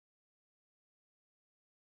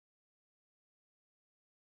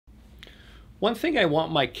One thing I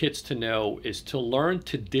want my kids to know is to learn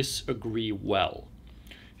to disagree well.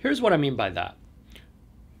 Here's what I mean by that.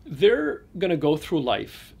 They're going to go through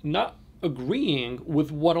life not agreeing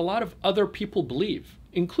with what a lot of other people believe,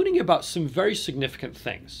 including about some very significant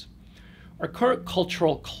things. Our current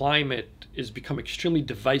cultural climate has become extremely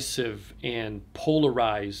divisive and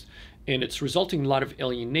polarized, and it's resulting in a lot of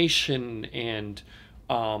alienation and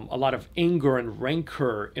a lot of anger and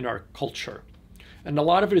rancor in our culture. And a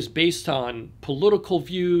lot of it is based on political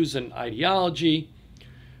views and ideology.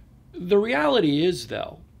 The reality is,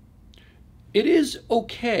 though, it is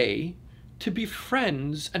okay to be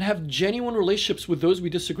friends and have genuine relationships with those we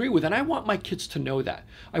disagree with. And I want my kids to know that.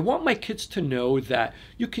 I want my kids to know that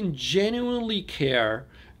you can genuinely care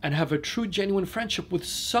and have a true, genuine friendship with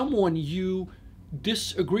someone you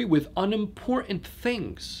disagree with on important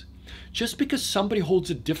things. Just because somebody holds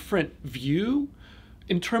a different view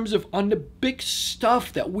in terms of on the big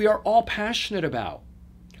stuff that we are all passionate about,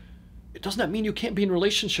 it does not mean you can't be in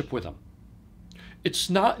relationship with them. It's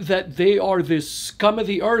not that they are this scum of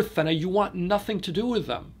the earth and you want nothing to do with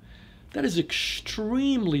them. That is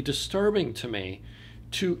extremely disturbing to me,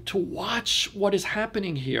 to watch what is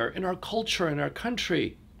happening here in our culture, in our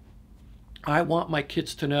country. I want my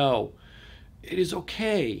kids to know it is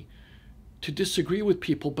okay to disagree with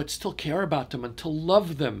people, but still care about them and to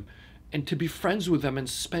love them and to be friends with them and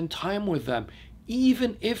spend time with them,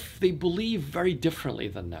 even if they believe very differently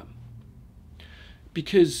than them.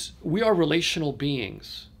 Because we are relational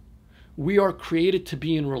beings. We are created to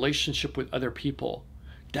be in relationship with other people.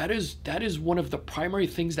 That is one of the primary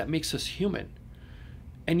things that makes us human.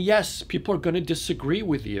 And yes, people are going to disagree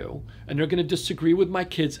with you, and they're going to disagree with my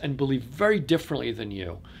kids and believe very differently than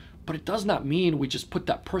you. But it does not mean we just put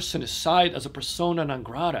that person aside as a persona non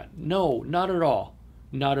grata. No, not at all.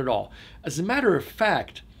 Not at all. As a matter of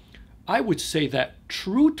fact, I would say that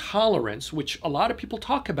true tolerance, which a lot of people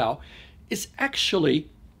talk about, is actually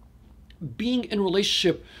being in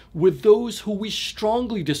relationship with those who we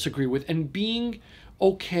strongly disagree with and being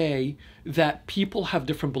okay that people have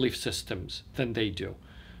different belief systems than they do.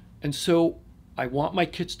 And so I want my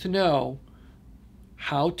kids to know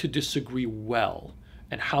how to disagree well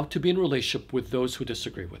and how to be in relationship with those who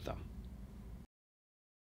disagree with them.